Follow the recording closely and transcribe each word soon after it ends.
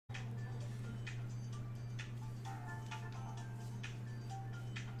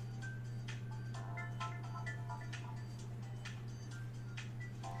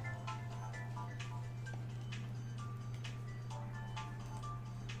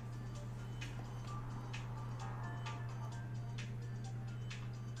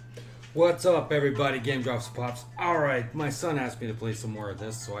What's up, everybody? Game Drops with Pops. Alright, my son asked me to play some more of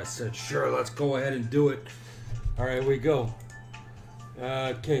this, so I said, sure, let's go ahead and do it. Alright, here we go.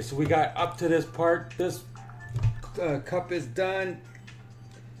 Okay, so we got up to this part. This cup is done.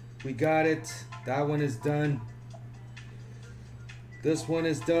 We got it. That one is done. This one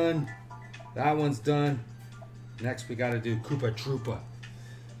is done. That one's done. Next, we got to do Koopa Troopa.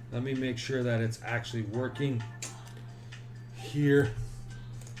 Let me make sure that it's actually working here.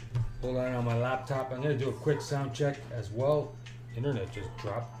 Hold on my laptop. I'm going to do a quick sound check as well. Internet just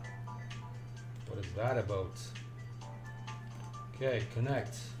dropped. What is that about? Okay,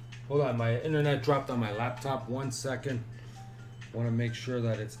 connect. Hold on, my internet dropped on my laptop. 1 second. Want to make sure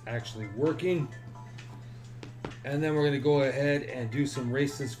that it's actually working. And then we're going to go ahead and do some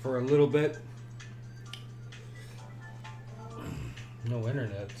races for a little bit. No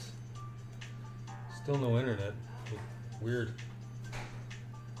internet. Still no internet. Weird.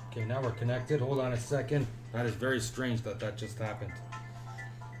 Okay, now we're connected. Hold on a second. That is very strange that that just happened.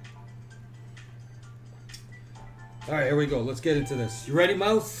 Alright, here we go. Let's get into this. You ready,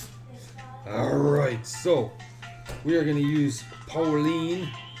 Mouse? Alright, so we are going to use Pauline,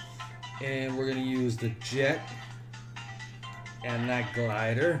 and we're going to use the jet and that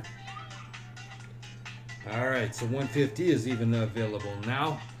glider. Alright, so 150 is even available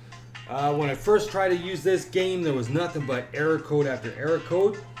now. When I first tried to use this game, there was nothing but error code after error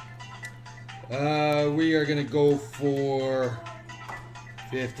code. We are going to go for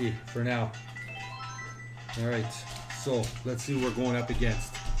 50 for now. Alright, so let's see what we're going up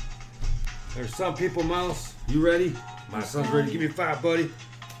against. There's some people, Mouse. You ready? My son's ready. Give me 5, buddy.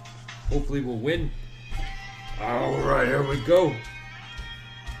 Hopefully we'll win. Alright, here we go.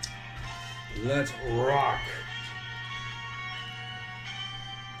 Let's rock.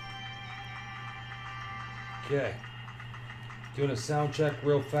 Okay. Doing a sound check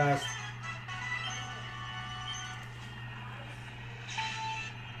real fast.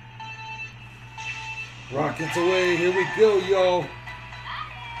 Rockets away. Here we go, y'all.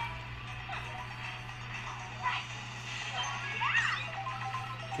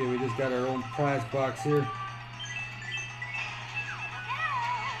 Okay, we just got our own prize box here.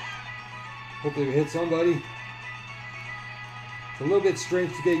 Hopefully we hit somebody. It's a little bit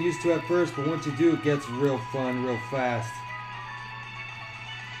strange to get used to at first, but once you do, it gets real fun, real fast.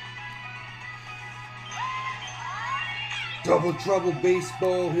 Double Trouble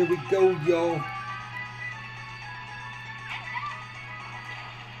Baseball. Here we go, y'all.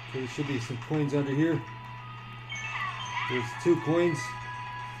 Okay, there should be some coins under here. There's 2 coins.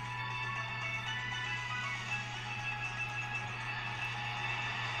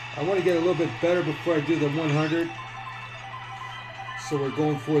 I want to get a little bit better before I do the 100. So we're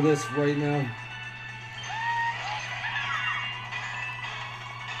going for this right now.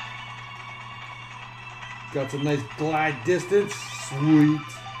 Got some nice glide distance. Sweet.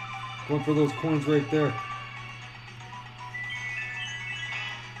 Going for those coins right there.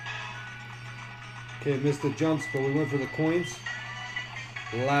 Okay, missed the jumps, but we went for the coins.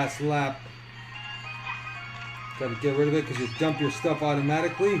 Last lap. Got to get rid of it because you dump your stuff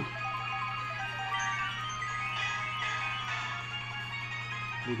automatically.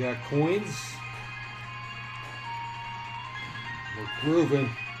 We got coins. We're grooving.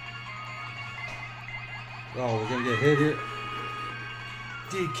 Oh, we're going to get hit here.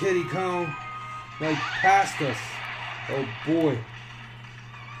 D Kitty Kong right past us. Oh boy.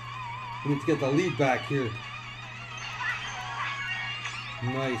 We need to get the lead back here.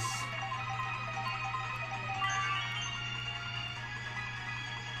 Nice.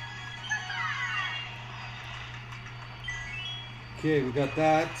 Okay, we got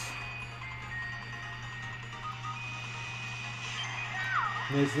that.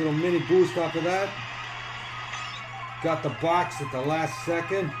 Nice little mini boost off of that. Got the box at the last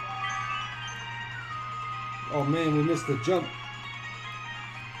second. Oh man, we missed the jump.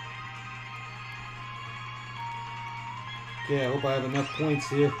 Okay, I hope I have enough points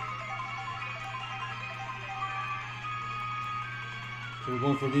here. So we're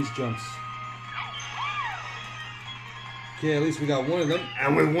going for these jumps. Okay, at least we got one of them,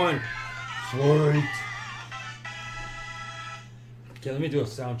 and we won. Sweet. Okay, let me do a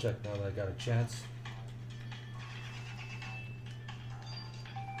sound check now that I got a chance.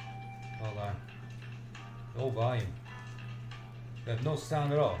 Hold on. No volume. We have no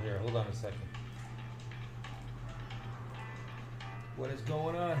sound at all. Here, hold on a second. What is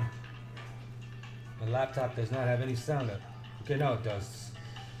going on? My laptop does not have any sound. Okay, now it does.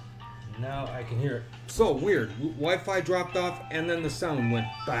 Now I can hear it. So weird. Wi-Fi dropped off and then the sound went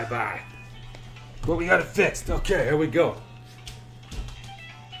bye-bye. But we got it fixed. Okay, here we go.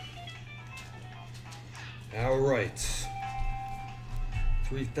 All right.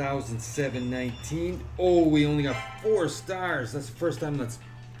 3,719. Oh, we only got 4 stars. That's the first time that's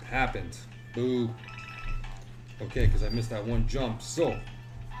happened. Boo. Okay, because I missed that one jump. So,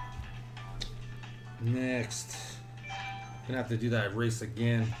 next. Gonna have to do that race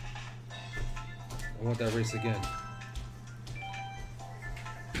again. I want that race again.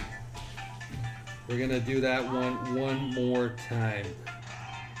 We're gonna do that one more time.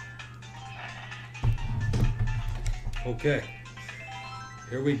 Okay.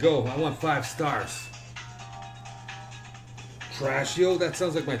 Here we go. I want 5 stars. Trashio? That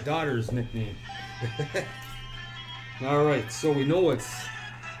sounds like my daughter's nickname. Alright, so we know what's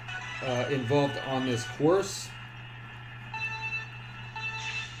involved on this course.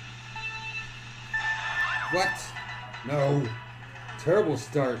 What? No. Terrible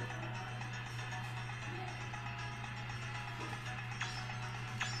start.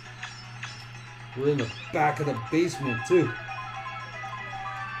 We're in the back of the basement too.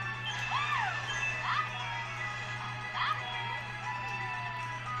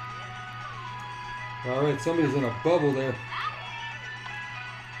 Alright, somebody's in a bubble there.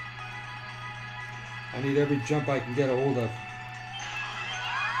 I need every jump I can get a hold of.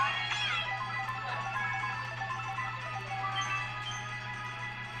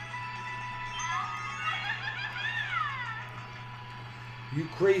 You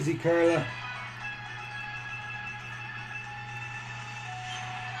crazy, Carla.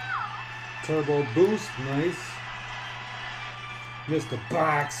 Turbo boost, nice. Missed the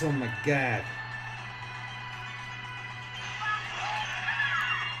box, oh my god.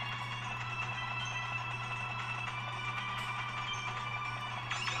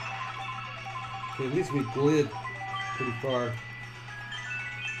 Okay, at least we glid pretty far.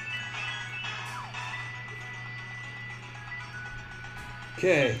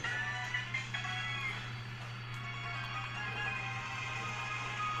 Okay.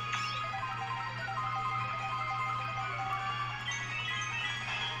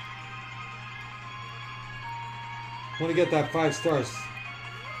 Want to get that 5 stars.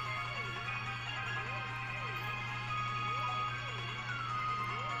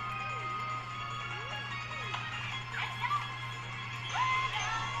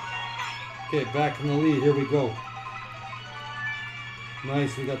 Okay, back in the lead. Here we go.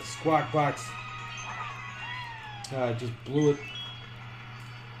 Nice, we got the squawk box. I just blew it.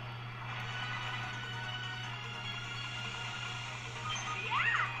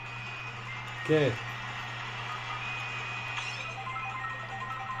 Okay.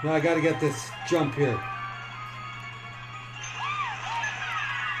 Now I gotta get this jump here.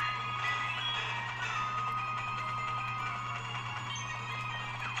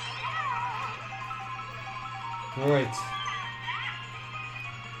 All right.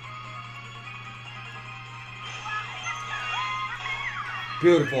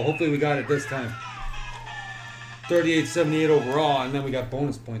 Beautiful. Hopefully we got it this time. 38.78 overall, and then we got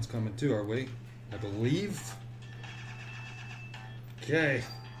bonus points coming too, are we? I believe. Okay.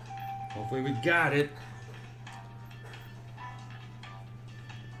 Hopefully we got it.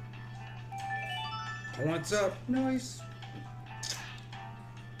 What's up? Nice.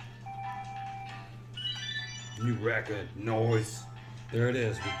 New record. Noise. There it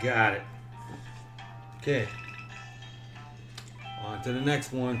is. We got it. Okay. On to the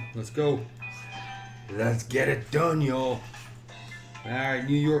next one. Let's go. Let's get it done, y'all. Alright,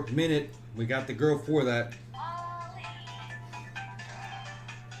 New York Minute. We got the girl for that.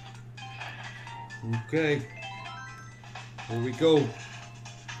 Okay. Here we go.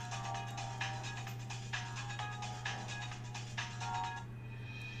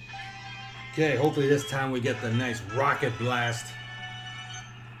 Okay, hopefully this time we get the nice rocket blast.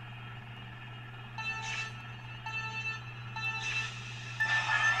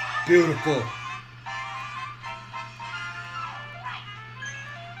 Beautiful.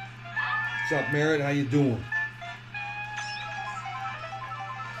 What's up, Merritt? How you doing?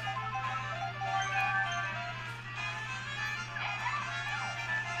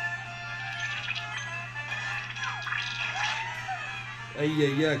 Hey,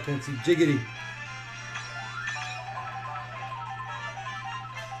 yeah, I can't see jiggity.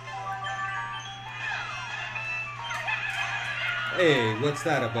 Hey, what's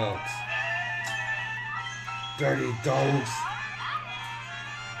that about? Dirty dogs.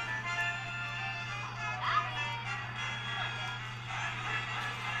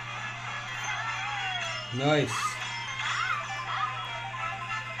 Nice.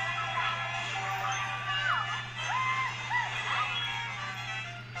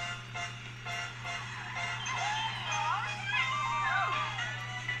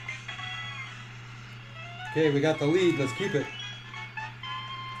 Okay, we got the lead. Let's keep it.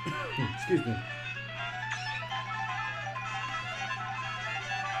 Excuse me.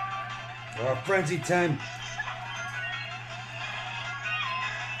 Oh, frenzy time.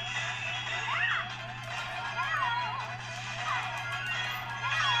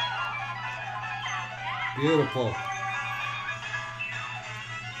 Beautiful.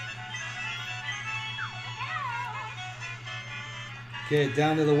 Okay,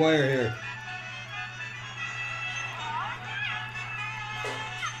 down to the wire here.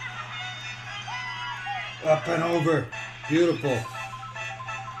 Up and over. Beautiful.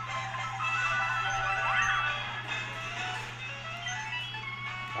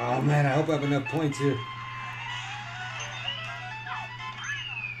 Oh man, I hope I have enough points here.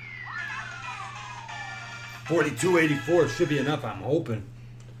 $42.84 should be enough, I'm hoping.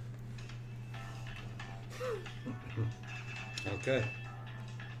 Okay.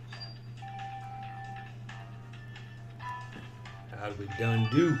 How do we done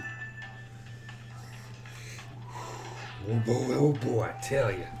do? Oh boy, I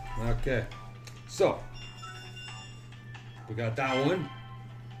tell you. Okay. So, we got that one.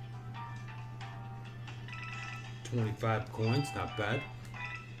 25 coins, not bad.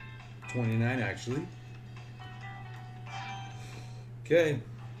 29 actually. Okay.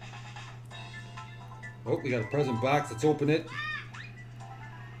 Oh, we got a present box. Let's open it.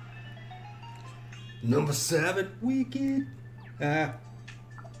 Number 7, wicked.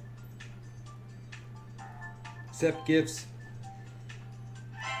 Accept gifts.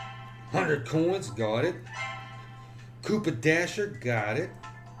 100 coins, got it. Koopa Dasher, got it.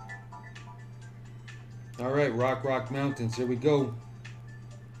 All right, Rock Mountains, here we go.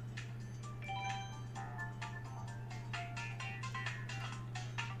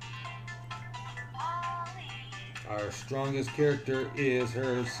 Our strongest character is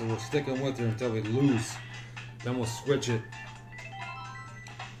hers, so we're sticking with her until we lose. Then we'll switch it.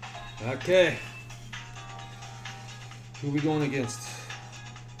 Okay. Who are we going against?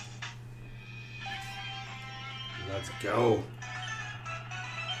 Let's go.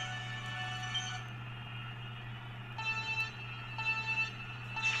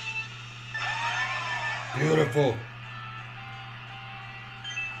 Beautiful.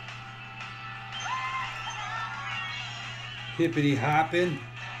 Hippity hopping.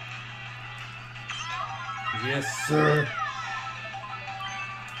 Yes, sir.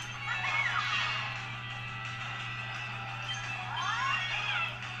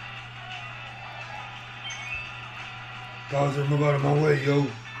 Bowser, move out of my way, yo.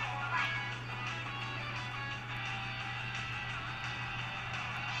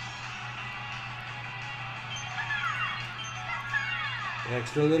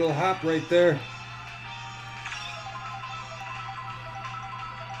 Extra little hop right there.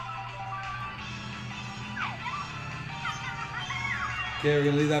 Okay, we're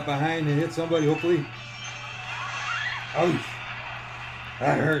gonna leave that behind and hit somebody, hopefully. Oh,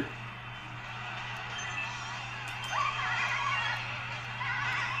 that hurt.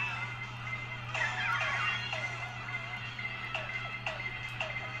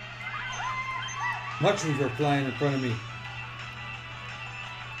 Mushrooms were flying in front of me.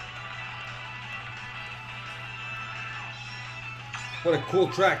 What a cool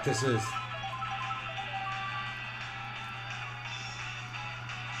track this is.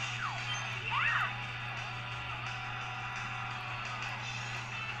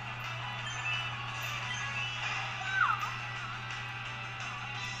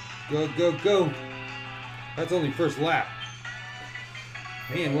 Go, go, go. That's only first lap.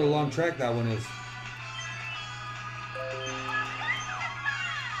 Man, what a long track that one is.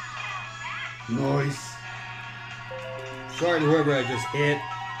 Nice. Sorry to whoever I just hit.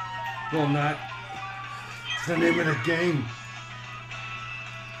 No, I'm not. It's the name of the game.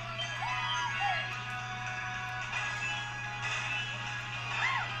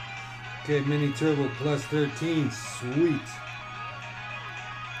 Okay, mini turbo plus 13. Sweet.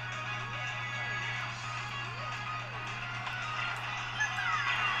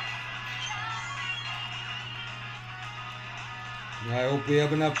 I hope we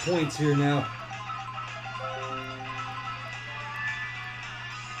have enough points here now.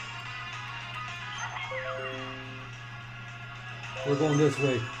 We're going this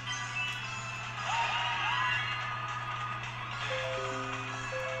way.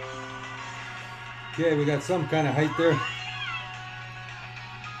 Okay, we got some kind of height there.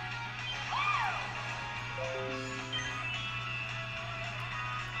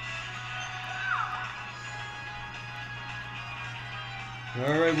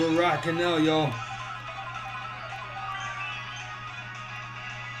 All right, we're rocking now, y'all.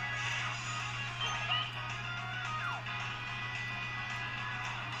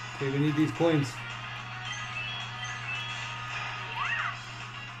 Okay, we need these coins.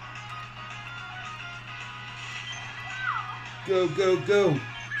 Go, go, go.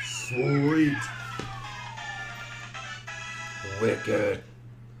 Sweet. Wicked.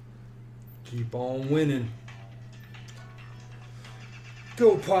 Keep on winning.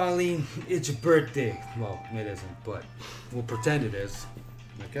 Go, Pauline. It's your birthday. Well, it isn't, but we'll pretend it is.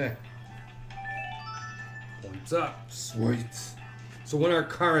 Okay. Points up. Sweet. So when our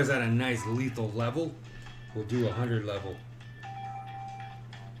car is at a nice lethal level, we'll do 100 level.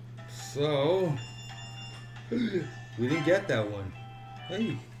 So, we didn't get that one.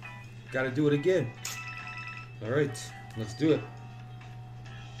 Hey, gotta do it again. Alright, let's do it.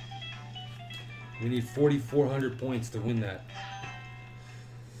 We need 4,400 points to win that.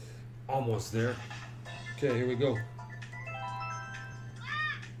 Almost there. Okay, here we go.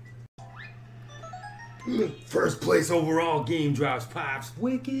 First place overall, Game Drops Pops.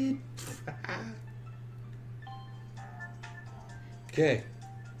 Wicked. Okay.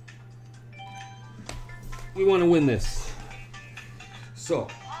 We want to win this. So.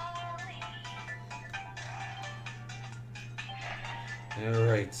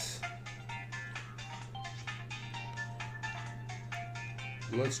 Alright.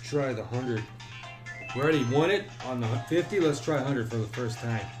 Let's try the 100. We already won it on the 50. Let's try 100 for the first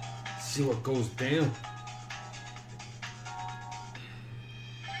time. See what goes down.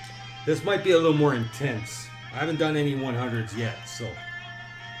 This might be a little more intense. I haven't done any 100s yet, so.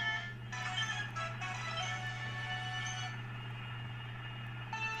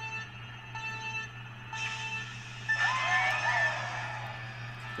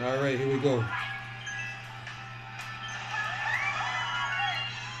 All right, here we go.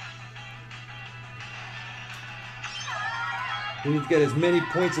 We need to get as many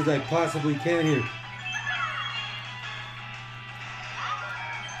points as I possibly can here.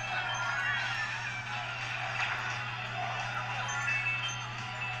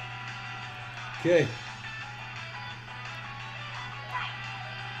 Okay.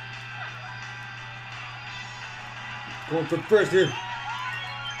 Going for first here.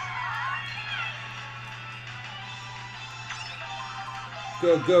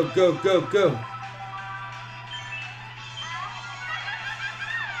 Go, go, go, go, go.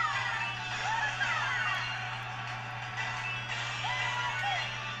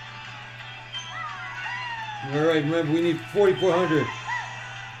 All right, remember we need 4,400.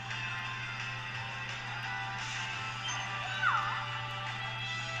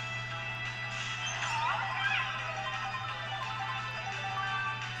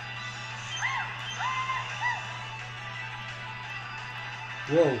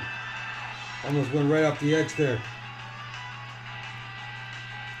 Whoa, almost went right off the edge there.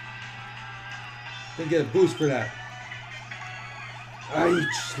 Didn't get a boost for that.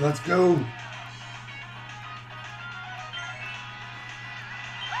 Aight, let's go.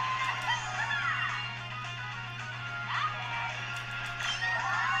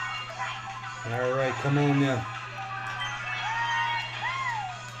 All right, come on now.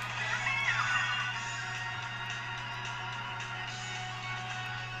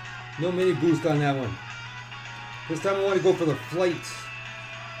 No mini boost on that one. This time I want to go for the flight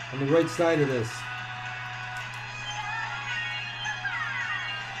on the right side of this.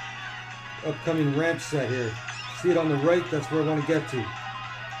 Upcoming ramp set here. See it on the right? That's where I want to get to.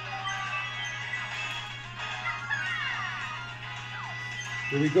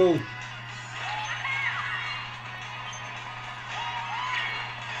 Here we go.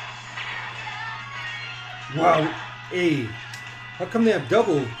 Wow, hey, how come they have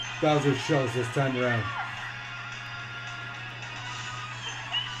double Bowser shells this time around?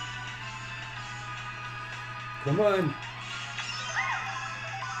 Come on.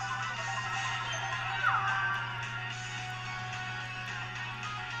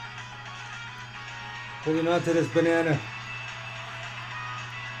 Holding on to this banana.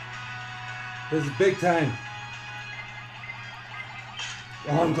 This is big time.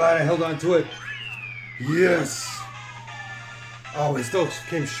 Oh, I'm glad I held on to it. Yes! Oh, it still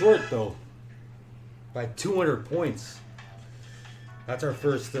came short though. By 200 points. That's our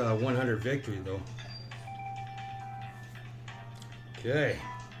first 100 victory though. Okay.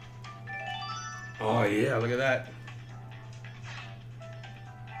 Oh yeah, look at that.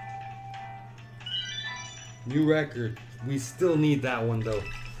 New record. We still need that one though.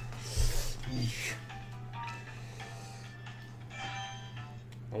 Eesh.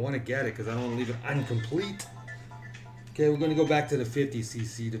 I want to get it because I don't want to leave it incomplete. Okay, we're going to go back to the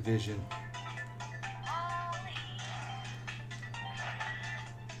 50cc division.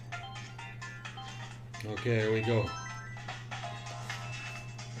 Okay, here we go.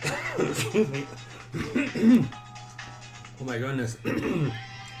 Excuse me. Oh my goodness.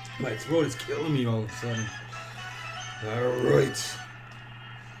 My throat is killing me all of a sudden. Alright.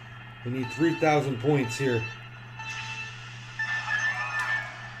 We need 3,000 points here.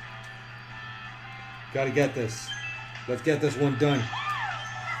 Gotta get this. Let's get this one done.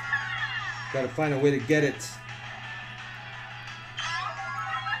 Gotta find a way to get it.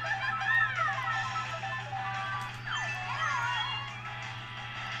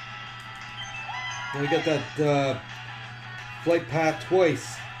 Let me get that flight path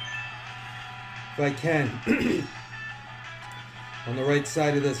twice, if I can, on the right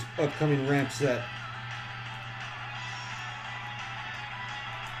side of this upcoming ramp set.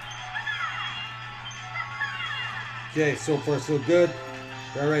 Okay, so far so good.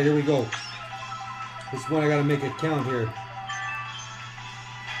 Alright, here we go. This one I gotta make it count here.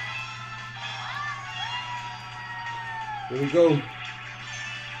 Here we go.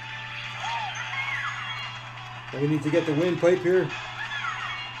 And we need to get the windpipe here.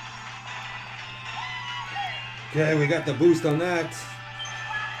 Okay, we got the boost on that.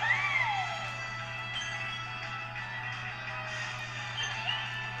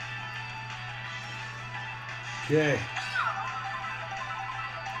 Okay.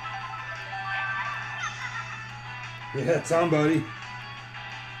 Yeah, somebody.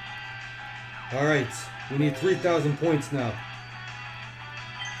 Alright, we need 3,000 points now.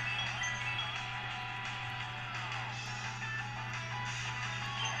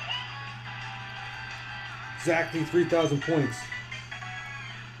 Exactly 3,000 points.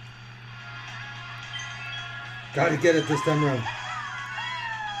 Gotta get it this time around.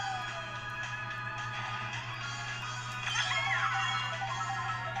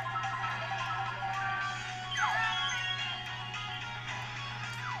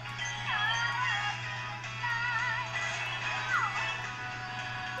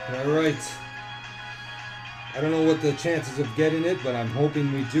 Alright. I don't know what the chances of getting it, but I'm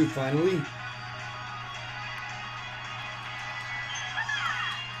hoping we do finally.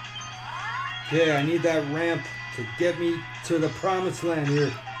 Okay, I need that ramp to get me to the promised land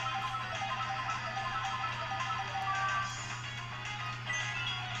here.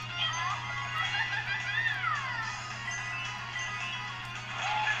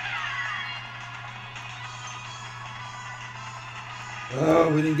 Oh,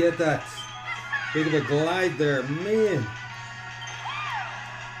 we didn't get that. Big of a glide there, man.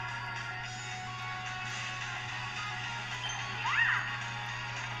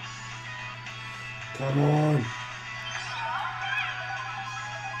 Come on.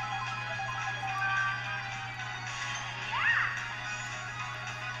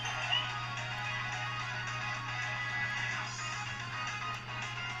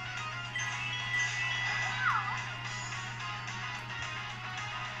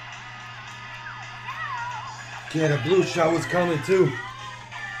 Yeah, the blue shot was coming too.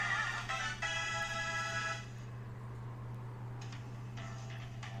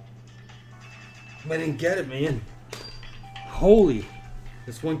 I didn't get it, man. Holy.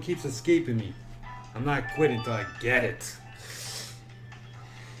 This one keeps escaping me. I'm not quitting until I get it.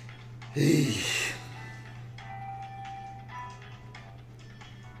 You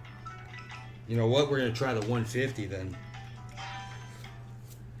know what? We're going to try the 150 then.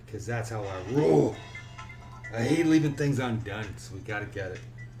 Because that's how I roll. I hate leaving things undone, so we got to get it.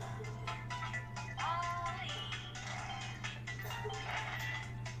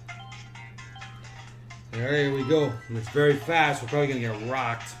 Alright, here we go. And it's very fast. We're probably going to get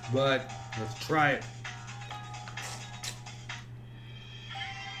rocked, but let's try it.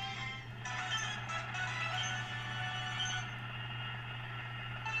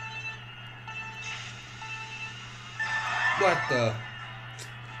 What the?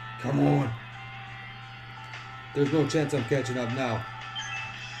 Come on. There's no chance I'm catching up now.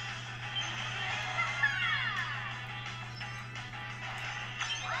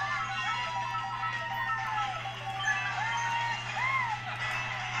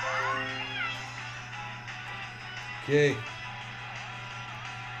 Okay.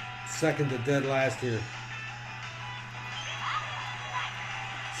 Second to dead last here.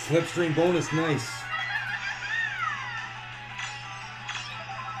 Slipstream bonus, nice.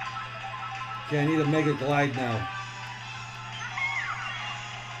 Okay, I need a mega glide now.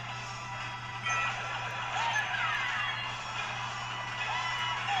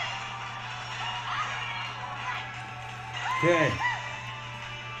 Okay.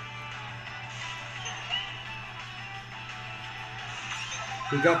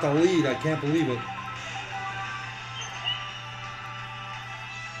 We got the lead, I can't believe it.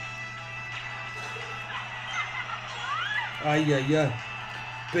 Yeah.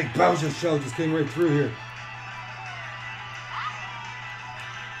 Big Bowser shell just came right through here.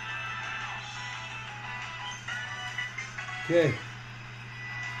 Okay.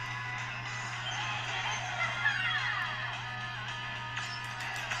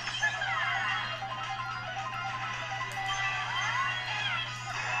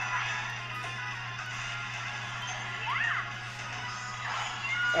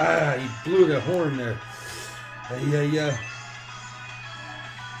 Ah, he blew the horn there. Yeah.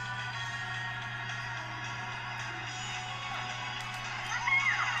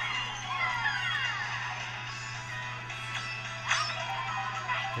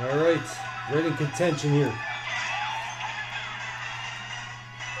 All right, right in contention here.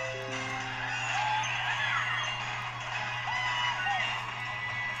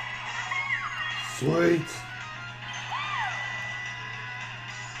 Sweet.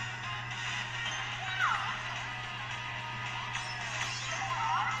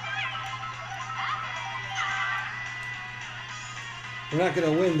 We're not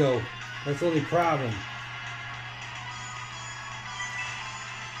going to win, though. That's the only problem.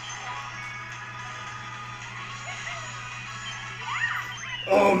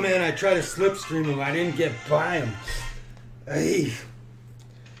 Oh, man, I tried to slipstream him. I didn't get by him. Hey.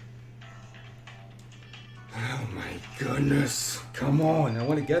 Oh, my goodness. Come on. I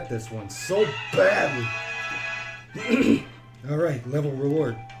want to get this one so badly. All right, level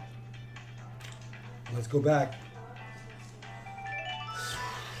reward. Let's go back.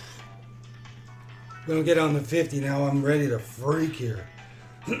 We don't get on the 50 now. I'm ready to freak here.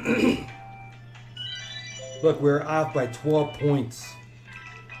 Look, we're off by 12 points.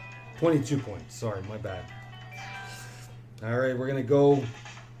 22 points. Sorry, my bad. All right, we're going to go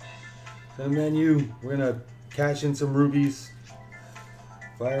to the menu. We're going to cash in some rubies.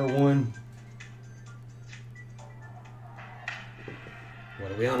 Fire one.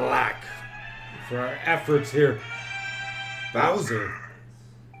 What do we unlock for our efforts here? Bowser.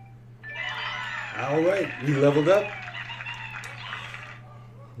 All right, we leveled up.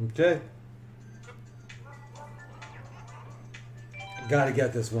 Okay. Gotta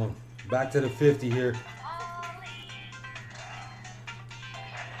get this one. Back to the 50 here.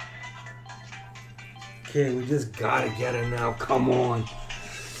 Okay, we just gotta get it now. Come on.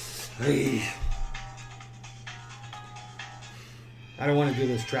 Hey. I don't want to do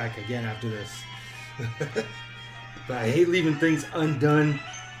this track again after this. But I hate leaving things undone.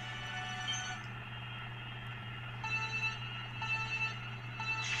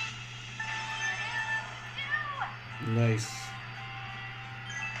 Nice.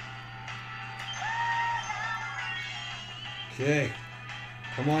 Okay.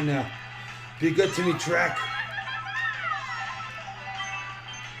 Come on now. Be good to me, track.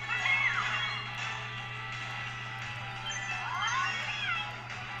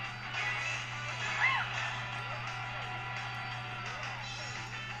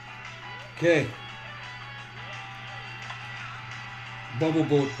 Okay. Bubble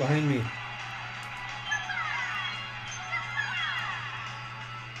boat behind me.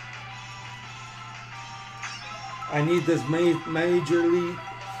 I need this majorly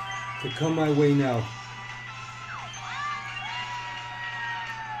to come my way now.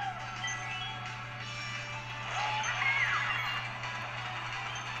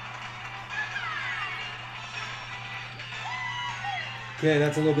 Okay,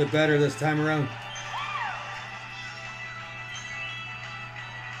 that's a little bit better this time around.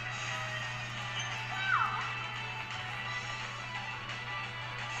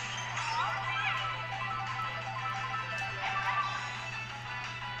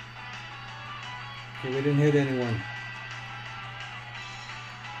 Okay, we didn't hit anyone.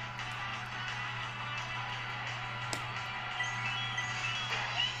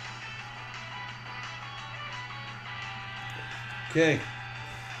 Okay.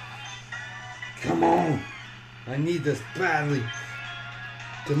 Come on. I need this badly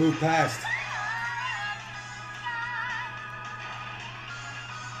to move past.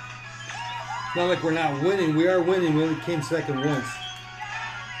 It's not like we're not winning. We are winning. We only came second once.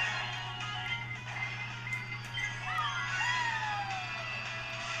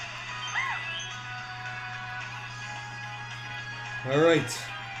 All right.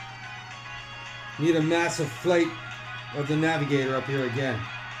 Need a massive flight of the navigator up here again.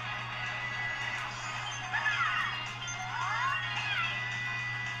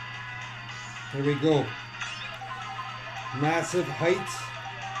 Here we go. Massive height.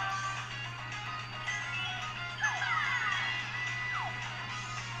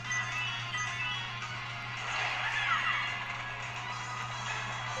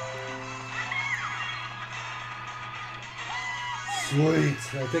 Sweet.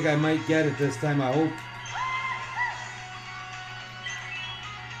 I think I might get it this time, I hope.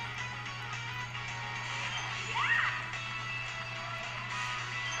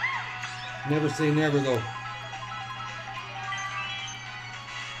 Never say never though.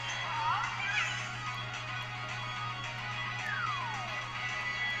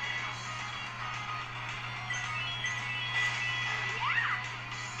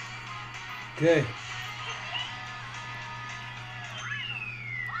 Okay.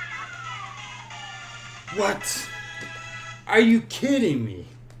 What? Are you kidding me?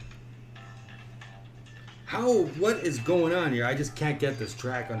 What is going on here? I just can't get this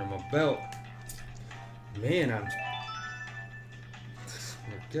track under my belt. Man, I'm...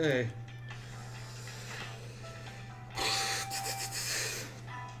 Okay.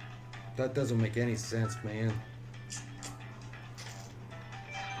 That doesn't make any sense, man.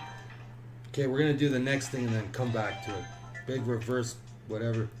 Okay, we're gonna do the next thing and then come back to it. Big reverse,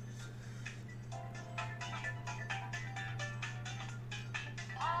 whatever.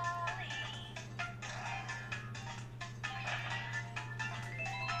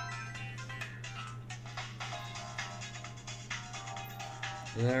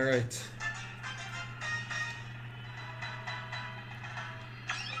 All right.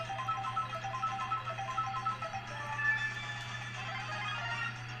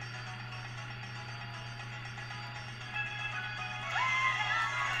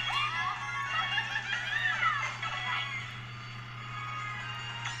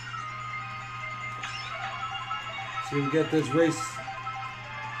 So we get this race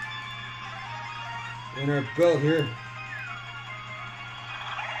in our belt here.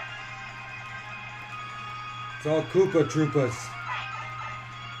 It's all Koopa Troopas.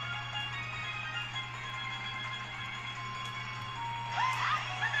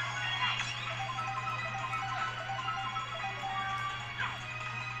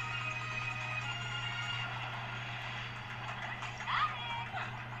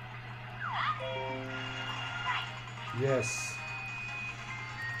 Yes.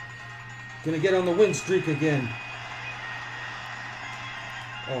 Gonna get on the win streak again.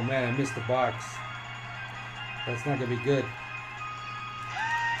 Oh man, I missed the box. That's not gonna be good.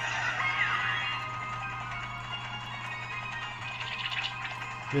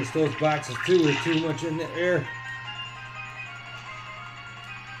 Missed those boxes too. We're too much in the air.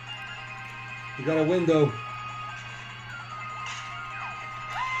 We got a window.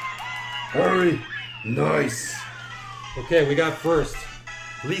 Hurry! Nice. Okay, we got first.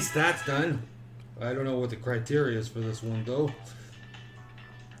 At least that's done. I don't know what the criteria is for this one though.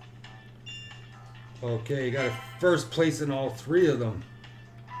 Okay, you got a first place in all three of them.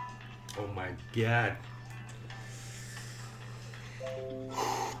 Oh my god.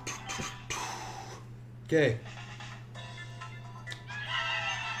 Okay.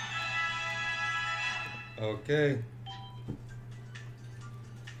 Okay.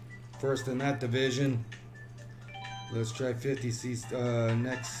 First in that division. Let's try 50cc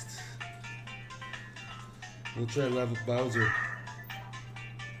next. We'll try level Bowser.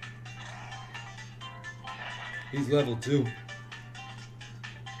 He's level 2.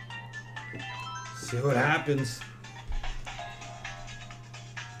 See what happens.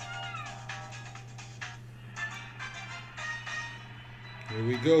 Here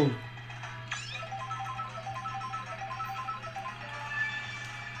we go.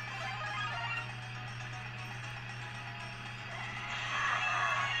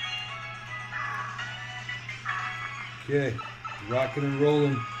 Okay, rocking and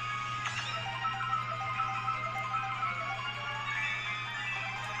rolling.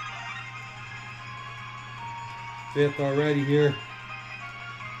 Fifth already here.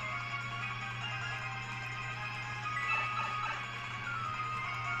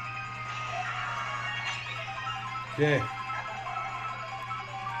 Okay.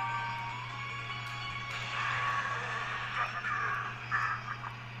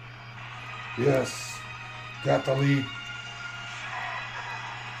 Yes, got the lead.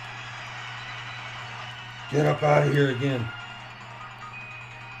 Get up out of here again.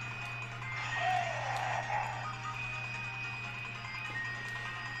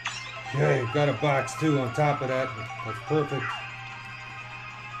 Okay, got a box too on top of that. That's perfect.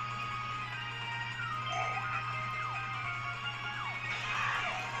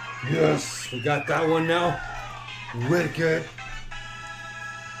 Yes, we got that one now. Wicked.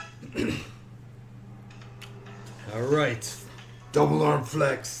 All right, double arm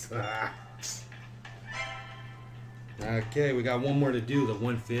flex. Okay, we got one more to do, the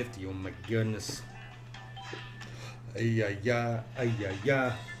 150. Oh my goodness. Ay-ya-ya,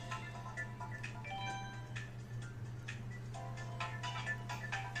 ay-ya-ya.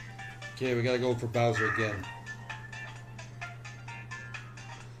 Okay, we gotta go for Bowser again.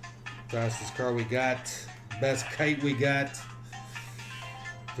 Fastest car we got. Best kite we got.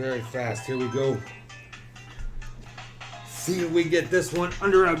 Very fast. Here we go. See if we get this one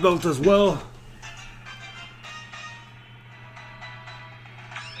under our belt as well.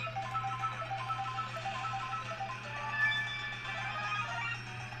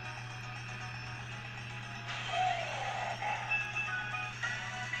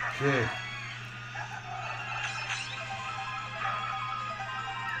 Okay.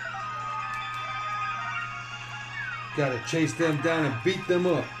 Gotta chase them down and beat them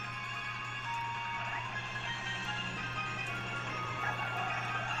up.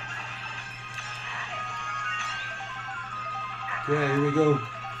 Okay, here we go.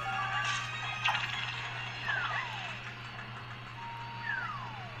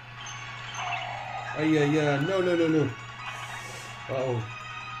 Oh yeah, no. Uh-oh.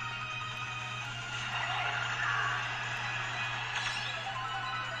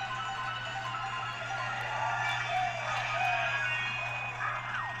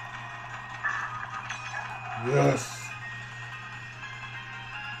 Yes.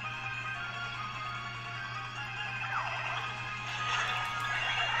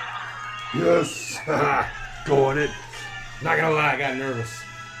 Yes. Go on it. Not gonna lie, I got nervous.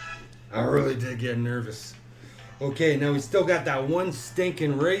 I really did get nervous. Okay, now we still got that one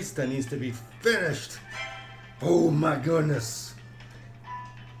stinking race that needs to be finished. Oh my goodness.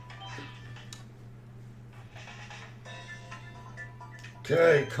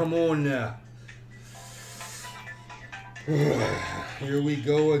 Okay, come on now. Here we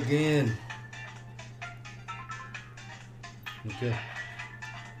go again. Okay.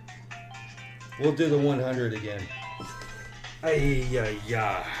 We'll do the 100 again. Ay.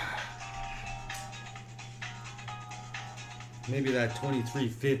 Maybe that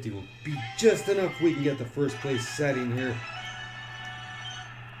 2350 will be just enough we can get the first place setting here.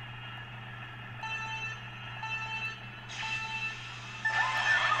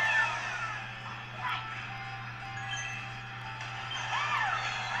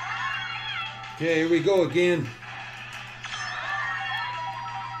 Okay, here we go again.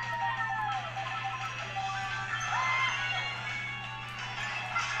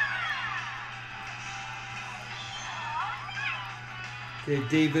 Okay,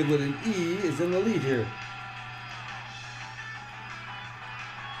 David with an E is in the lead here.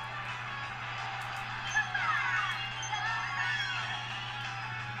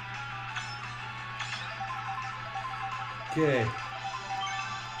 Okay.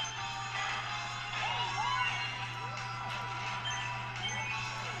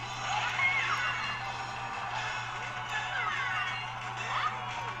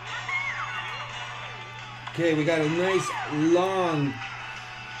 Okay, we got a nice long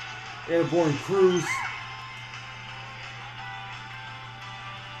airborne cruise.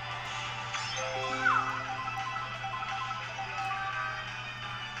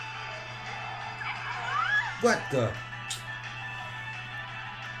 What the?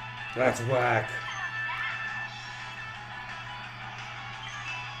 That's whack.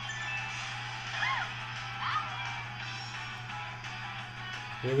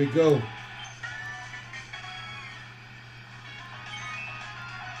 Here we go.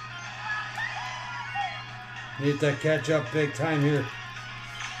 Need to catch up big time here.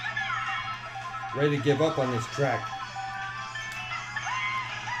 Ready to give up on this track.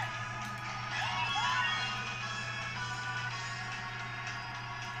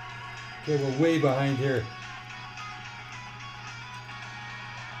 Okay, we're way behind here.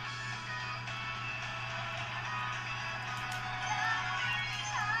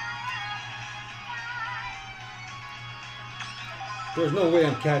 There's no way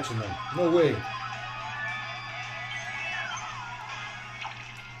I'm catching them. No way.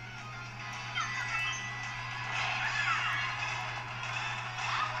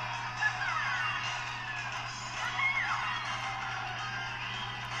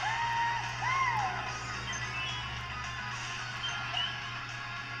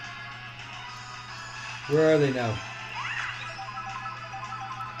 Where are they now?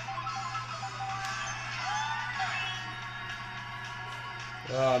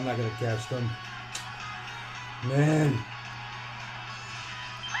 Oh, I'm not gonna catch them. Man.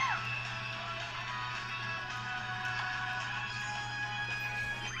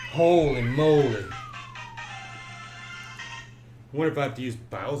 Holy moly. I wonder if I have to use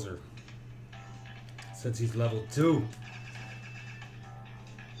Bowser. Since he's level 2.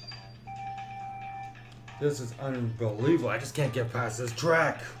 This is unbelievable. I just can't get past this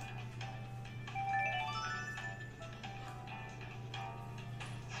track.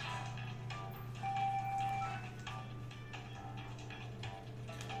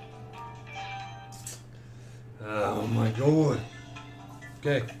 Oh my god.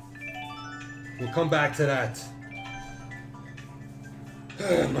 Okay. We'll come back to that.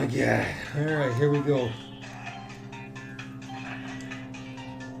 Oh my god. Alright, here we go.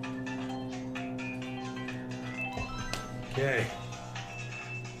 Okay.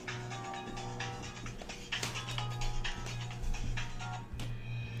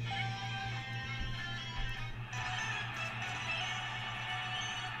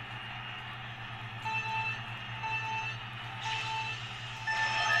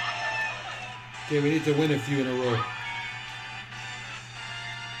 Okay, we need to win a few in a row.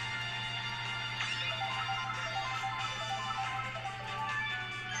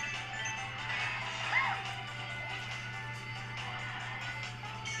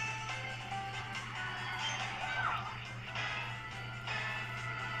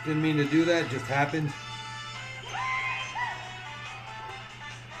 Didn't mean to do that, just happened.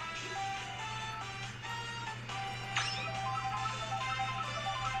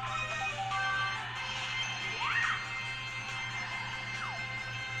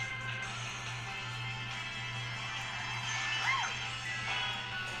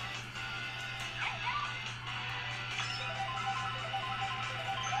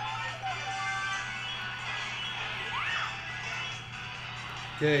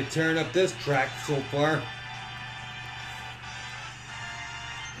 Okay, tearing up this track so far.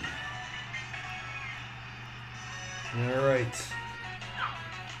 All right.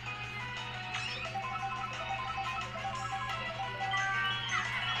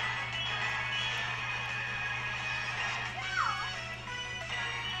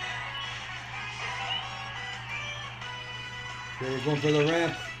 Okay, we're going for the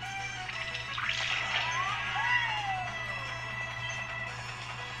ramp.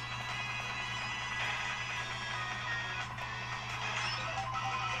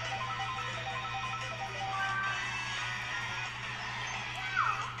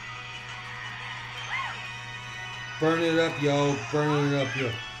 Burn it up, yo. Burn it up,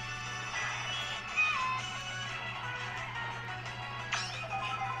 yo.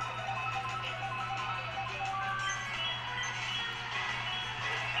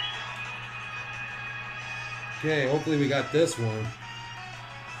 Okay, hopefully we got this one.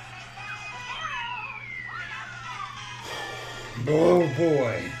 Oh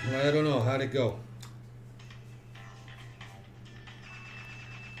boy. I don't know how'd it go.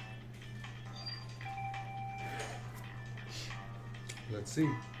 Let's see.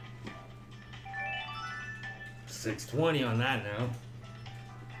 620 on that now.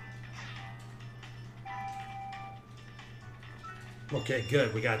 Okay,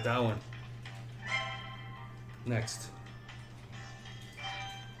 good. We got that one. Next.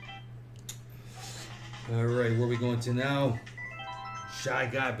 All right, where are we going to now? Shy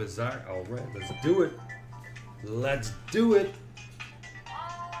Guy Bazaar. All right, let's do it. Let's do it.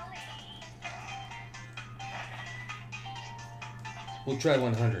 We'll try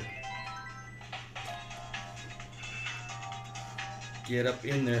 100. Get up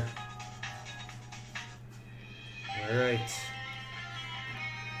in there. All right.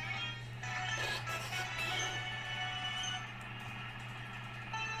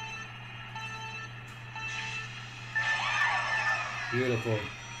 Beautiful.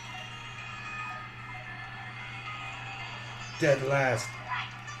 Dead last.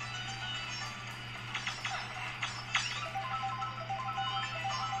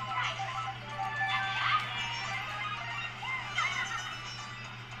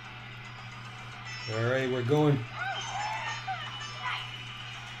 All right, we're going.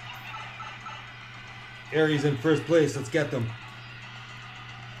 Aries in first place. Let's get them.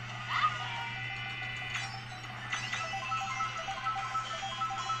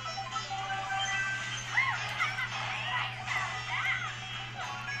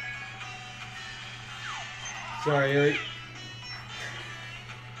 Sorry, Ari.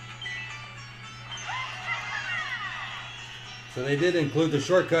 So they did include the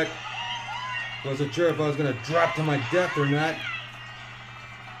shortcut. Wasn't sure if I was going to drop to my death or not.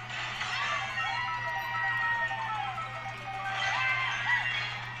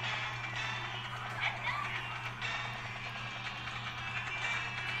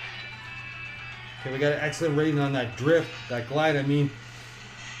 Okay, we got an excellent rating on that drift, that glide, I mean.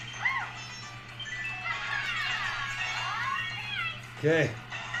 Okay.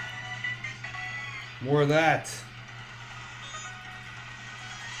 More of that.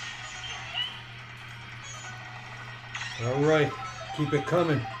 All right, keep it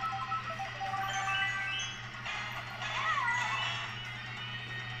coming.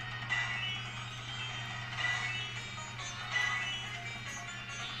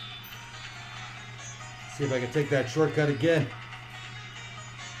 See if I can take that shortcut again.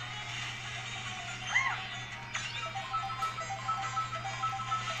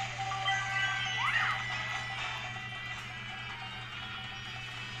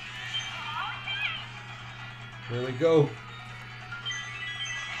 There we go.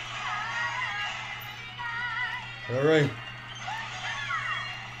 All right.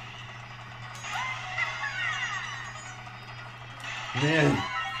 Man.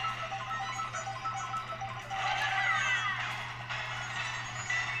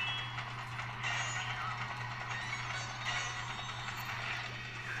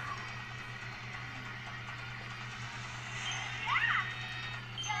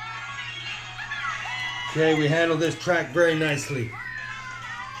 Okay, we handled this track very nicely.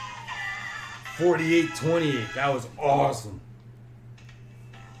 48-28. That was awesome.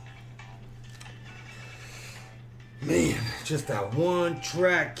 Man, just that one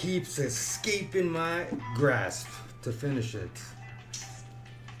track keeps escaping my grasp to finish it.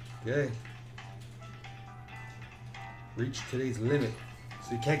 Okay. Reach today's limit.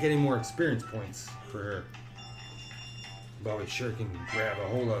 So you can't get any more experience points for her. But we sure can grab a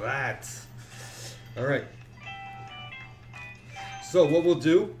hold of that. Alright. So what we'll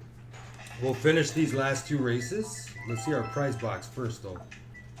do, we'll finish these last two races. Let's see our prize box first though.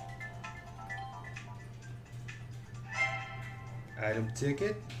 Item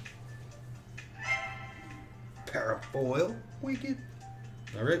ticket. Parafoil. Wicked.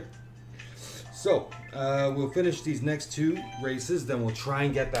 Alright. So, we'll finish these next two races, then we'll try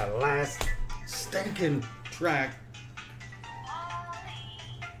and get that last stinking track.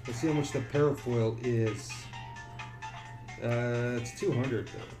 Let's see how much the parafoil is. It's 200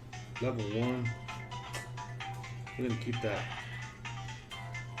 though. Level 1. We're gonna keep that.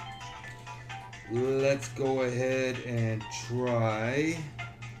 Let's go ahead and try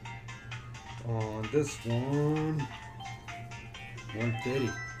on this one. 130.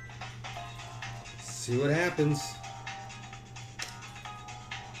 See what happens.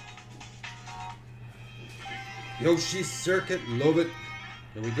 Yoshi Circuit, love it.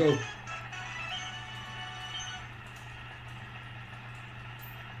 Here we go.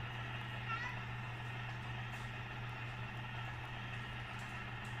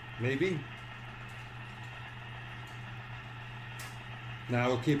 Maybe. Nah,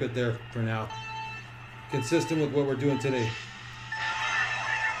 we'll keep it there for now. Consistent with what we're doing today.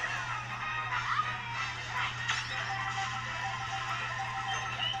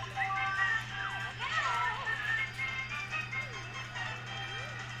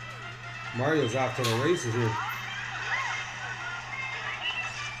 Mario's off to the races here.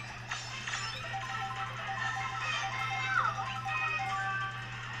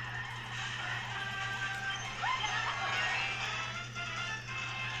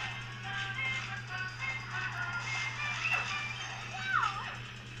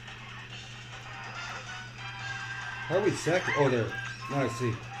 How are we second? Oh, there. Now I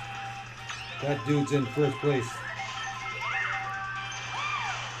see. That dude's in first place.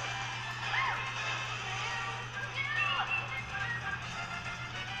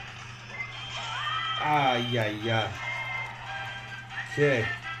 Ah, yeah. Okay.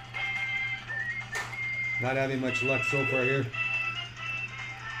 Not having much luck so far here.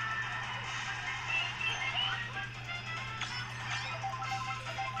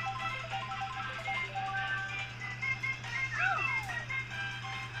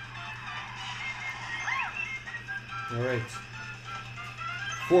 All right.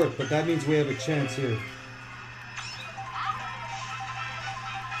 Fourth, but that means we have a chance here.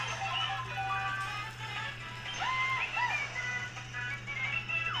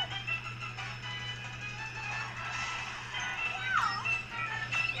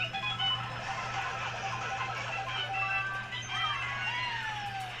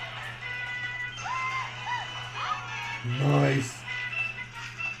 Nice.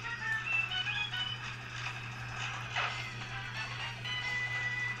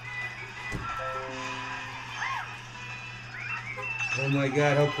 Oh my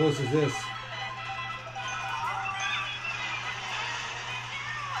God, how close is this?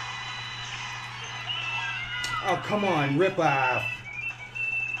 Oh, come on, rip off.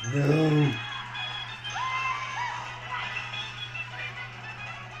 No.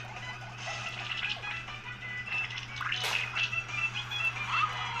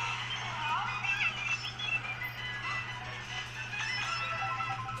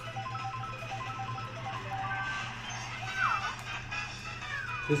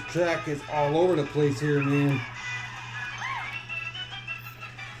 This track is all over the place here, man.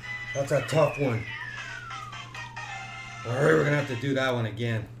 That's a tough one. Alright, we're gonna have to do that one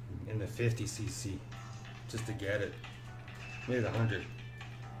again in the 50cc. just to get it. Made it 100.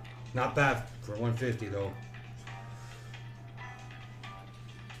 Not bad for 150 though.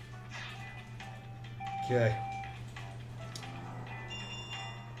 Okay.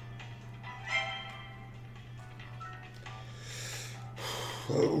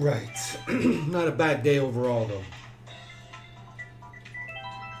 All right. Not a bad day overall though.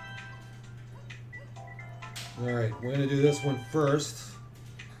 All right, we're gonna do this one first.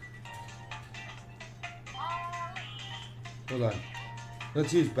 Hold on.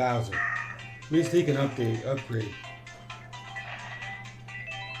 Let's use Bowser. At least he can upgrade.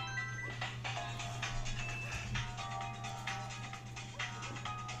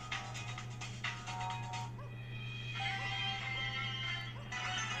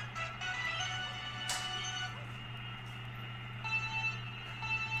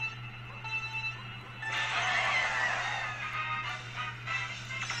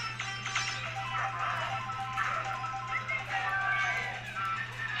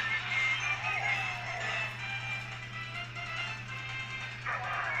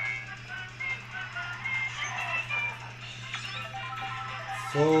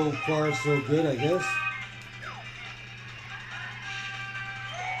 So far, so good, I guess.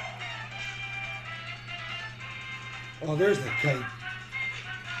 Oh, there's the kite.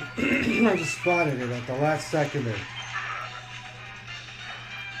 I just spotted it at the last second there.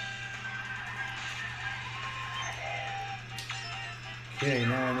 Okay,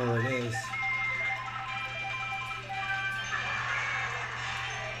 now I know where it is.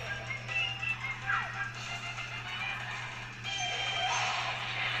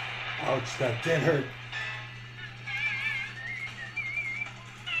 Ouch, that did hurt.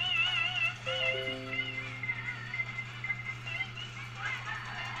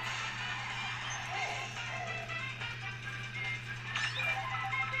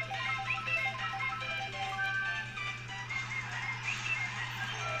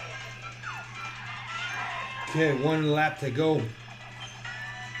 Okay, one lap to go.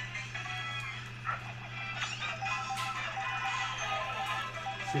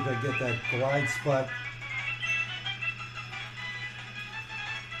 See if I get that glide spot.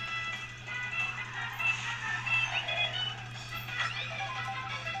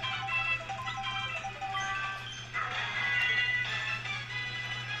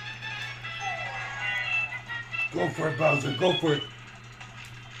 Go for it, Bowser, go for it.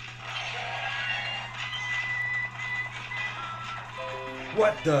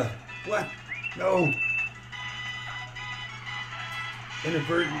 What the? What? No.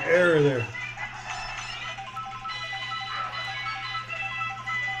 Inadvertent error there.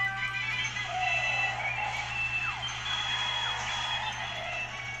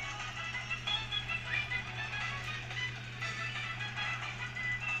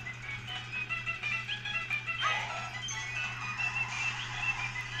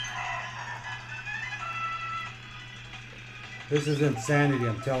 This is insanity,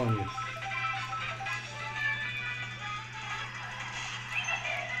 I'm telling you.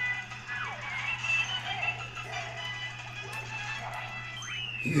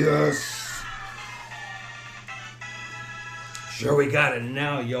 Yes. Sure, we got it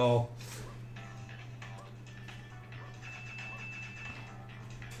now, y'all.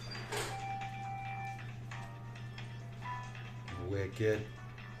 Wicked.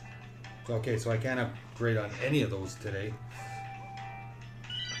 Okay, so I can't upgrade on any of those today.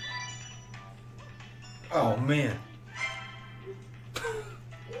 Oh, man.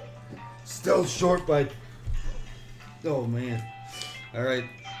 Still short by... Oh, man. Alright,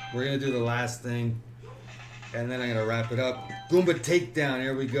 we're going to do the last thing. And then I'm going to wrap it up. Goomba takedown.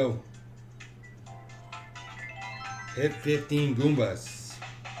 Here we go. Hit 15 Goombas.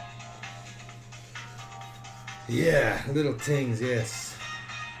 Yeah, little things, yes.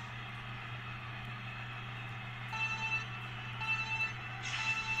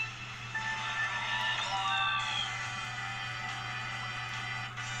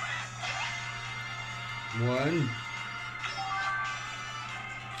 One.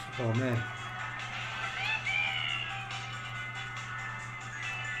 Oh man.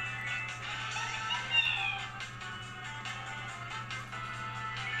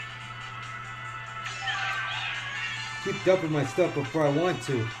 Keep dumping my stuff before I want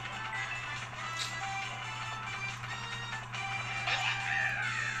to.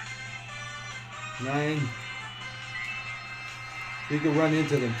 Nine. You can run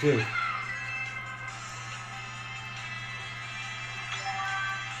into them too.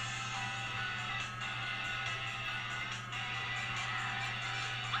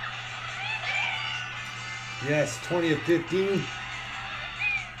 Yes, 20 of 15.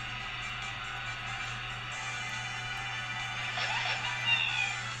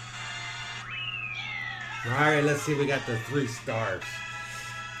 All right, let's see. We got the 3 stars.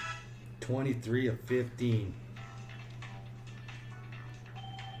 23 of 15.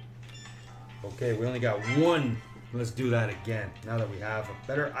 Okay, we only got 1. Let's do that again. Now that we have a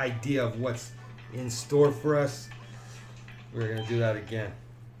better idea of what's in store for us, we're going to do that again.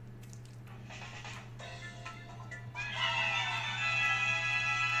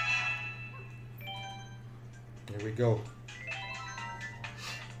 Here we go.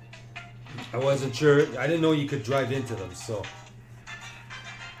 I wasn't sure. I didn't know you could drive into them, so.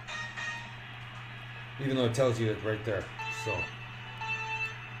 Even though it tells you it right there, so.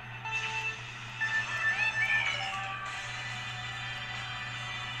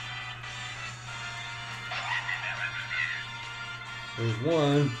 There's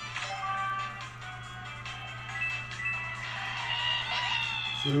 1.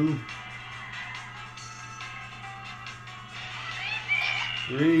 2.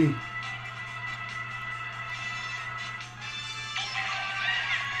 3.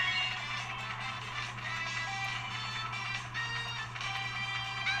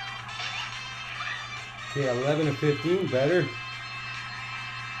 11 of 15, better.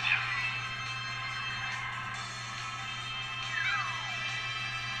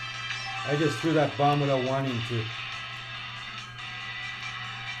 I just threw that bomb without wanting to.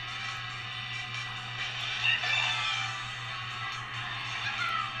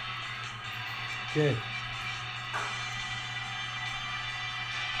 Okay.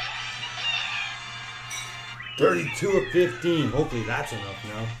 $32 of 15. Hopefully that's enough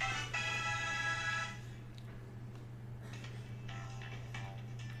now.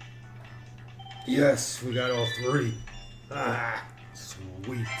 Yes, we got all 3. Ah,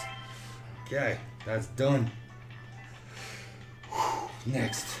 sweet. Okay, that's done.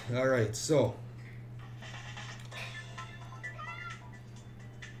 Next. All right, so.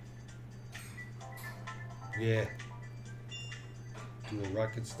 Yeah. Do a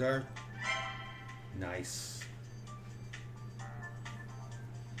rocket start. Nice.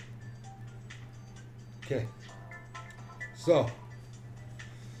 Okay. So.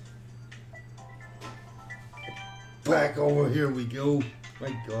 Back over here we go.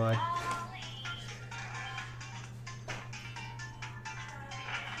 My God.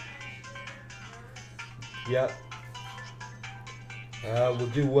 Yep. We'll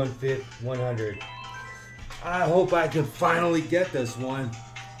do 100. I hope I can finally get this one.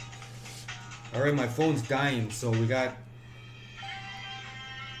 Alright, my phone's dying, so we got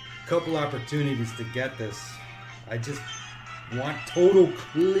a couple opportunities to get this. I just want total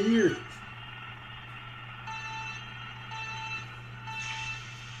clear.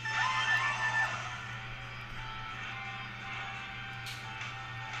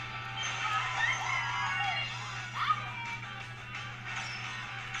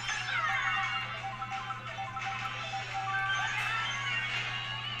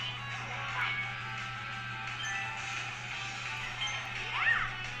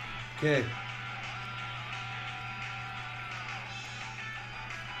 Okay.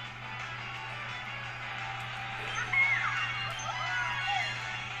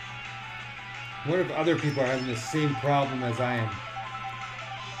 What if other people are having the same problem as I am?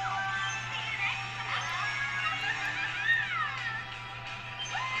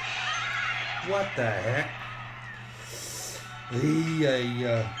 What the heck?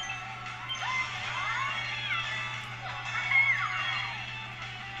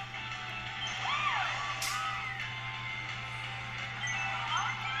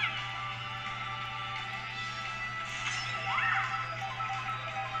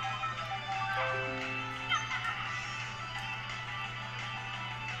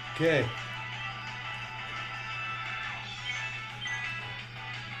 Okay.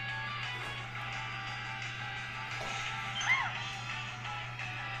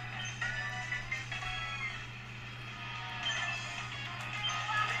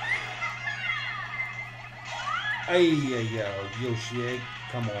 Yoshi,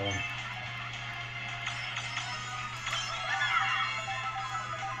 come on.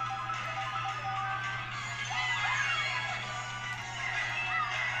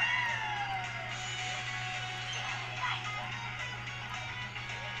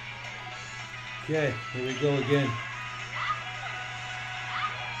 Okay, here we go again.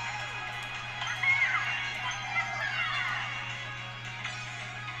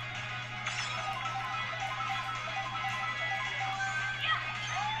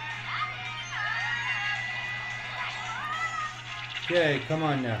 Okay, come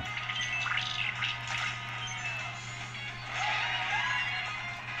on now.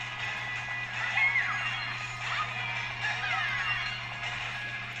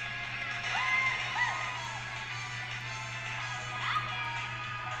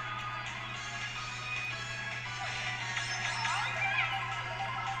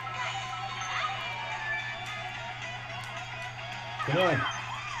 Come on.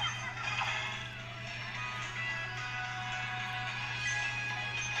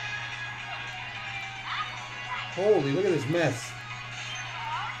 Holy, look at this mess.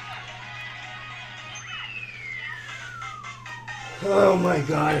 Oh my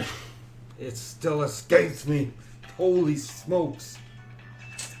god. It still escapes me. Holy smokes.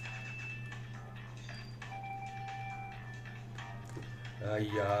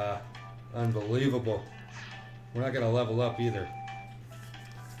 Unbelievable. We're not going to level up either.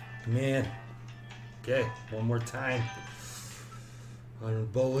 Man. Okay, one more time.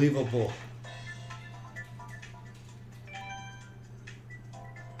 Unbelievable.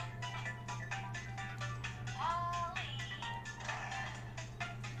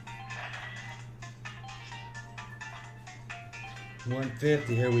 $150,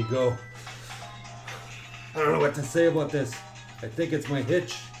 here we go. I don't know what to say about this. I think it's my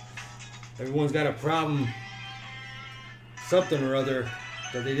hitch. Everyone's got a problem, something or other,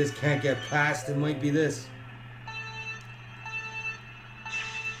 that they just can't get past. It might be this.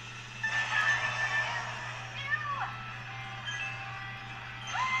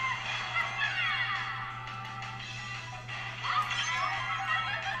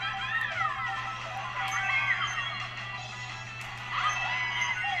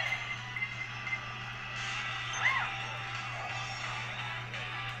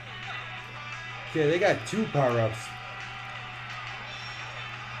 Okay, they got 2 power-ups.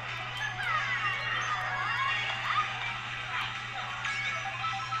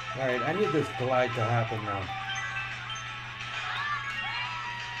 Alright, I need this glide to happen now.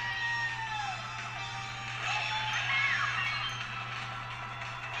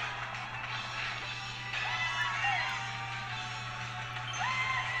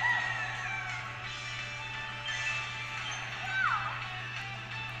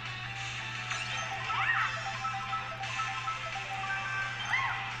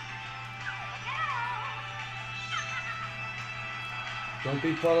 Don't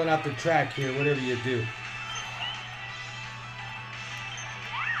be falling off the track here, whatever you do.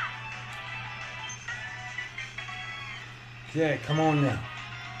 Okay, come on now.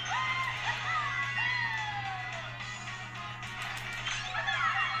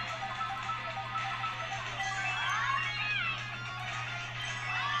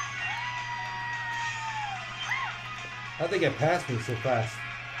 How'd they get past me so fast?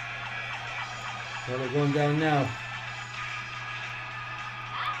 Well, they're going down now.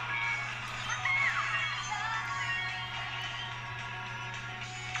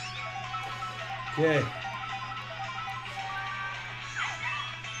 Okay.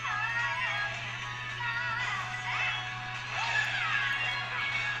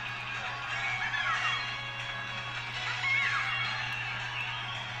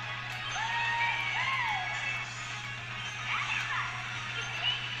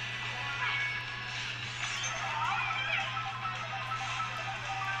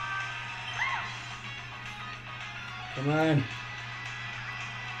 Come on.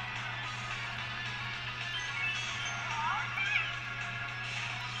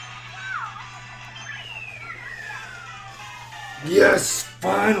 Yes,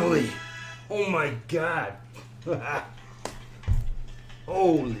 finally! Oh my god!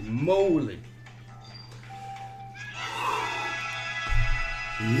 Holy moly!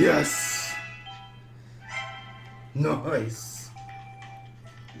 Yes! Nice!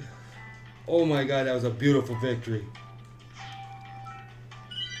 Oh my god, that was a beautiful victory.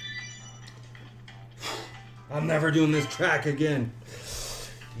 I'm never doing this track again.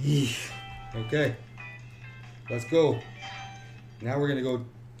 Okay, let's go. Now we're gonna go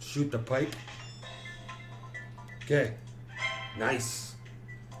shoot the pipe. Okay, nice.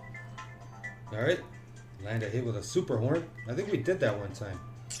 All right, land a hit with a super horn. I think we did that one time.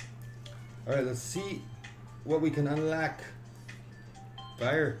 All right, let's see what we can unlock.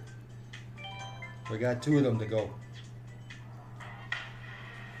 Fire. We got 2 of them to go.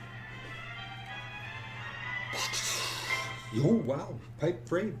 Yo, wow, pipe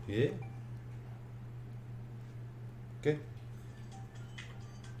frame, yeah. Okay.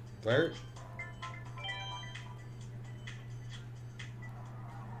 Fire it.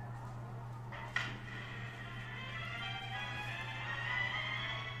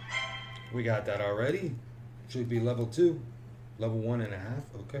 We got that already. Should be level 2. Level 1.5.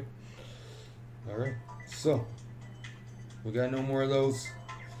 Okay. Alright. So, we got no more of those.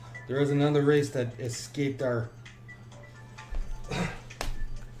 There is another race that escaped our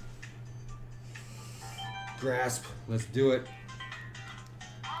grasp. Let's do it.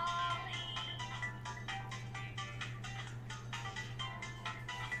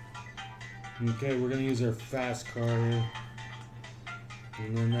 Okay, we're gonna use our fast car here.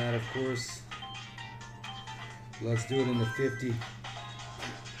 And then that, of course. Let's do it in the 50.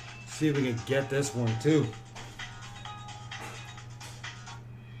 See if we can get this one too.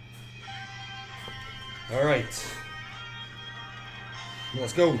 All right.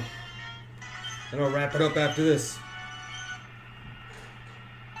 Let's go. And I'll wrap it up after this.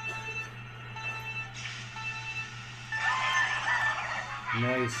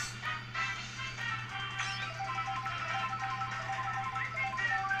 Nice.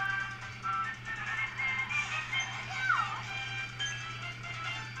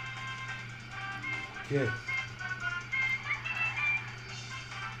 Okay.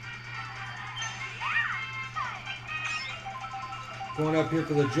 Going up here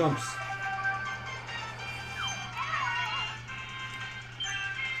for the jumps.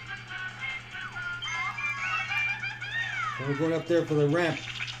 And we're going up there for the ramp.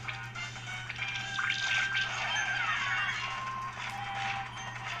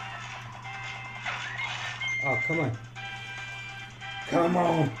 Oh, come on. Come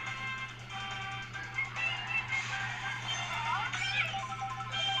on.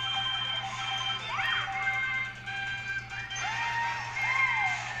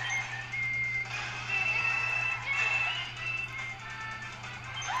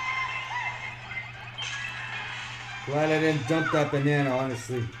 Glad I didn't dump that banana,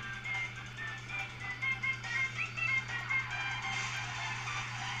 honestly.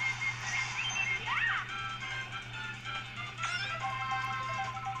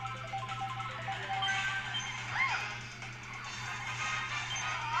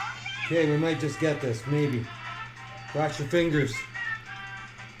 Okay, we might just get this, maybe. Cross your fingers.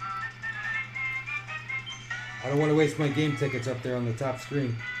 I don't want to waste my game tickets up there on the top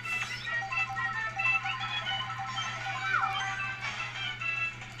screen.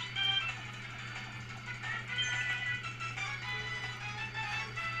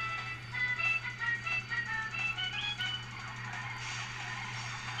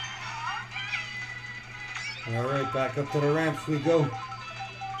 Alright, back up to the ramps we go.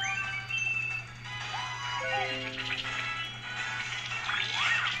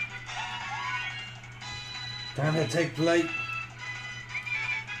 Time to take flight.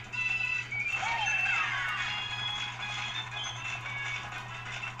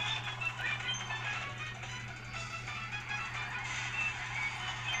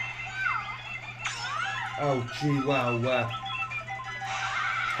 Oh gee, wow, wow.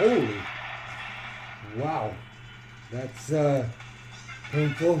 Holy. Wow. That's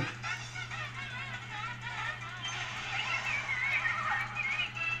painful.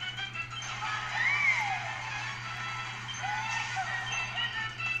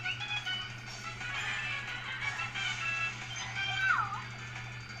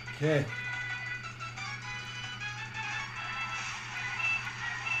 Okay.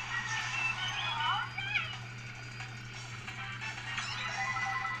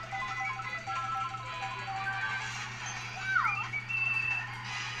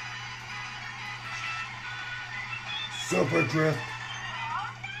 Super drift.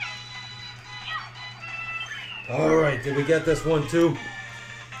 All right, did we get this one too?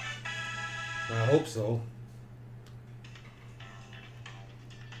 I hope so.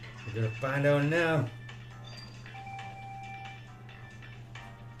 We're gonna find out now.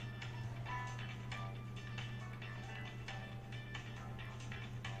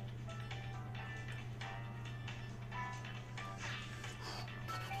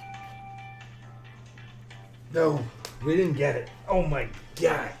 No, we didn't get it. Oh my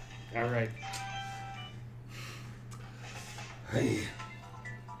God. All right. Hey.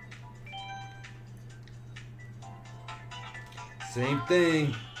 Same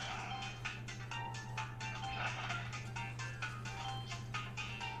thing.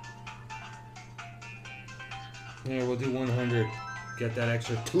 Yeah, we'll do 100. Get that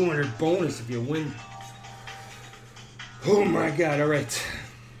extra 200 bonus if you win. Oh my God, all right.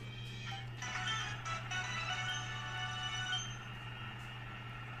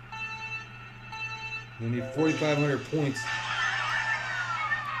 We need 4,500 points.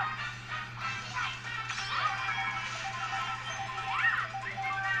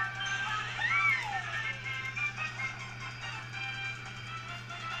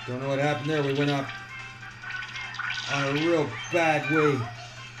 Don't know what happened there. We went up on a real bad way.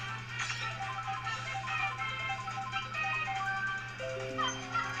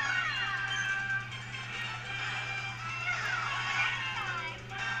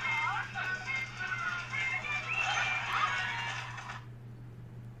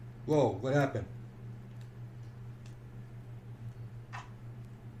 Whoa, what happened?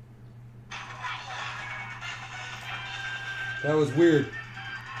 That was weird.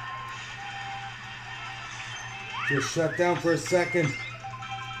 Just shut down for a second.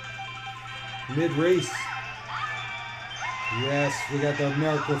 Mid-race. Yes, we got the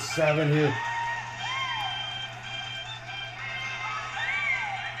Miracle 7 here.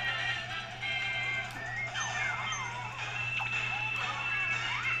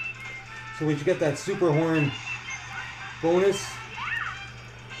 So we should get that super horn bonus.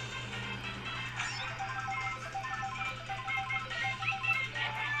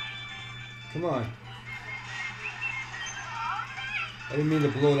 Come on. I didn't mean to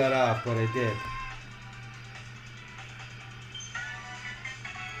blow that off, but I did.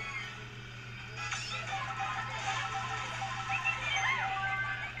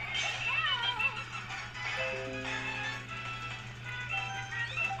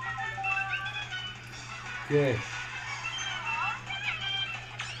 Okay.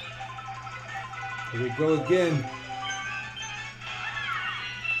 Here we go again.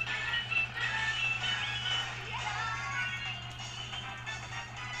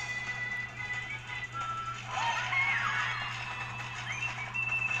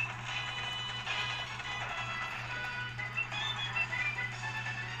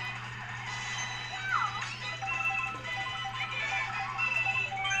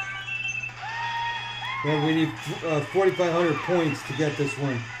 Man, we need 4,500 points to get this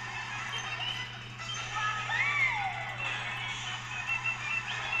one.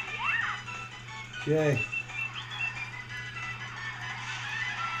 Okay.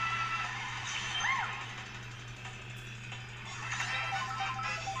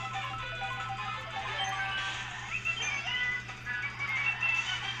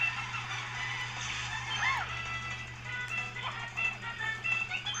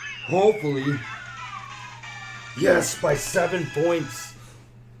 Hopefully. Yes, by 7 points.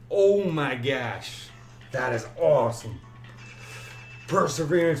 Oh my gosh. That is awesome.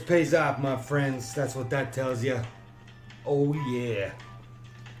 Perseverance pays off, my friends. That's what that tells you. Oh yeah.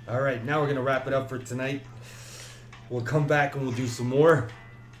 Alright, now we're going to wrap it up for tonight. We'll come back and we'll do some more.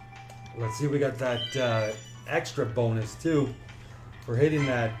 Let's see, we got that extra bonus too for hitting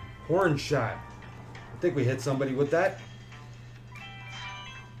that horn shot. I think we hit somebody with that.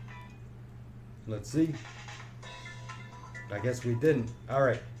 Let's see. I guess we didn't. All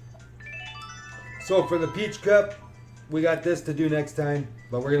right. So for the Peach Cup, we got this to do next time,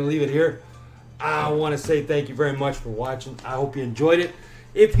 but we're going to leave it here. I want to say thank you very much for watching. I hope you enjoyed it.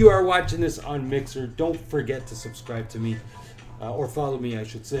 If you are watching this on Mixer, don't forget to subscribe to me, or follow me, I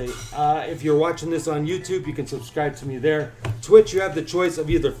should say. If you're watching this on YouTube, you can subscribe to me there. Twitch, you have the choice of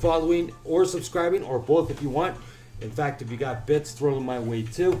either following or subscribing, or both if you want. In fact, if you got bits, throw them my way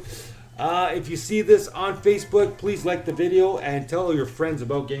too. If you see this on Facebook, please like the video and tell your friends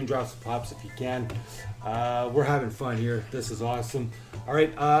about Game Drops with Pops if you can. We're having fun here. This is awesome. All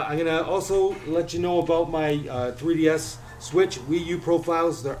right, I'm going to also let you know about my 3DS Switch Wii U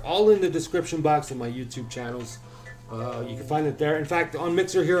profiles. They're all in the description box of my YouTube channels. You can find it there. In fact, on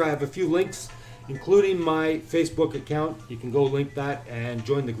Mixer here, I have a few links, including my Facebook account. You can go link that and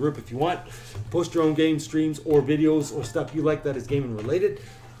join the group if you want. Post your own game streams or videos or stuff you like that is gaming related.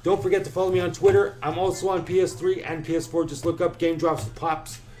 Don't forget to follow me on Twitter. I'm also on PS3 and PS4. Just look up Game Drops with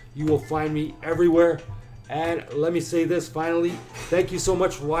Pops. You will find me everywhere. And let me say this finally. Thank you so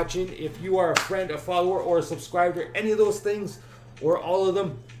much for watching. If you are a friend, a follower, or a subscriber, any of those things, or all of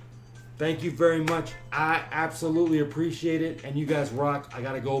them, thank you very much. I absolutely appreciate it. And you guys rock. I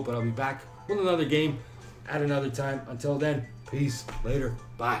got to go, but I'll be back with another game at another time. Until then, peace. Later.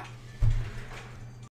 Bye.